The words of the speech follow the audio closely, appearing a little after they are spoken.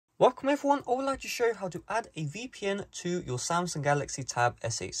Welcome everyone, I would like to show you how to add a VPN to your Samsung Galaxy Tab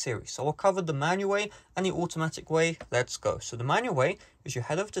S8 series. So I'll cover the manual way and the automatic way. Let's go. So the manual way is you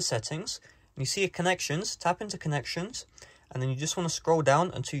head over to settings, and you see connections, tap into connections, and then you just want to scroll down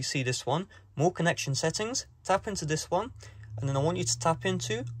until you see this one, more connection settings, tap into this one, and then I want you to tap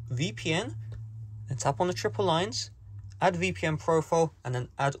into VPN, and tap on the triple lines, add VPN profile, and then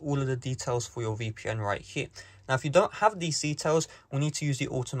add all of the details for your VPN right here. Now, if you don't have these details, we need to use the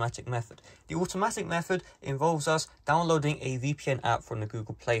automatic method. The automatic method involves us downloading a VPN app from the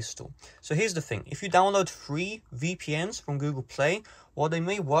Google Play Store. So here's the thing. If you download free VPNs from Google Play, while they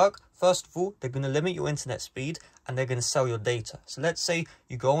may work, first of all, they're going to limit your internet speed and they're going to sell your data. So let's say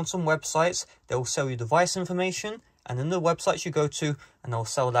you go on some websites, they'll sell you device information, and then the websites you go to, and they'll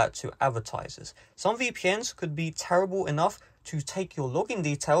sell that to advertisers. Some VPNs could be terrible enough to take your login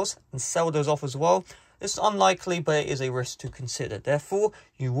details and sell those off as well. It's unlikely, but it is a risk to consider. Therefore,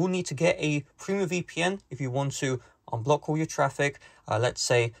 you will need to get a premium VPN if you want to unblock all your traffic. Let's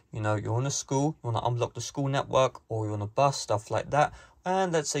say, you're in a school, you want to unblock the school network, or you're on a bus, stuff like that.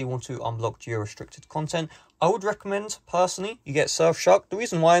 And let's say you want to unblock geo-restricted content. I would recommend, personally, you get Surfshark. The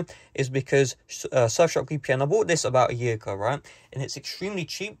reason why is because Surfshark VPN, I bought this about a year ago, right? And it's extremely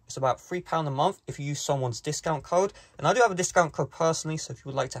cheap. It's about £3 a month if you use someone's discount code. And I do have a discount code personally, so if you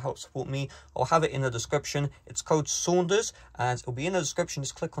would like to help support me, I'll have it in the description. It's code Saunders, and it'll be in the description.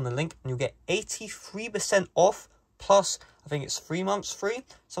 Just click on the link, and you'll get 83% off, plus I think it's 3 months free,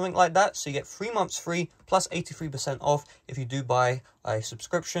 something like that. So you get 3 months free plus 83% off if you do buy a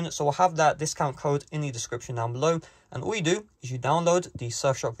subscription. So I'll have that discount code in the description down below. And all you do is you download the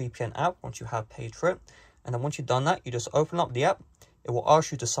Surfshark VPN app once you have paid for it. And then once you've done that, you just open up the app. It will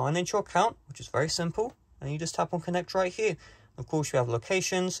ask you to sign into your account, which is very simple. And you just tap on connect right here. Of course, you have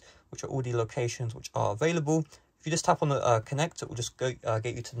locations, which are all the locations which are available. If you just tap on the connect, it will just go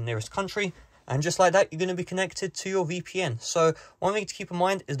get you to the nearest country. And just like that, you're going to be connected to your VPN. So one thing to keep in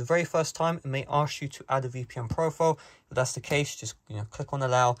mind is the very first time it may ask you to add a VPN profile. If that's the case, just click on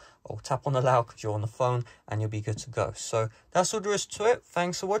allow or tap on allow because you're on the phone, and you'll be good to go. So that's all there is to it.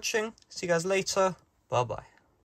 Thanks for watching. See you guys later. Bye-bye.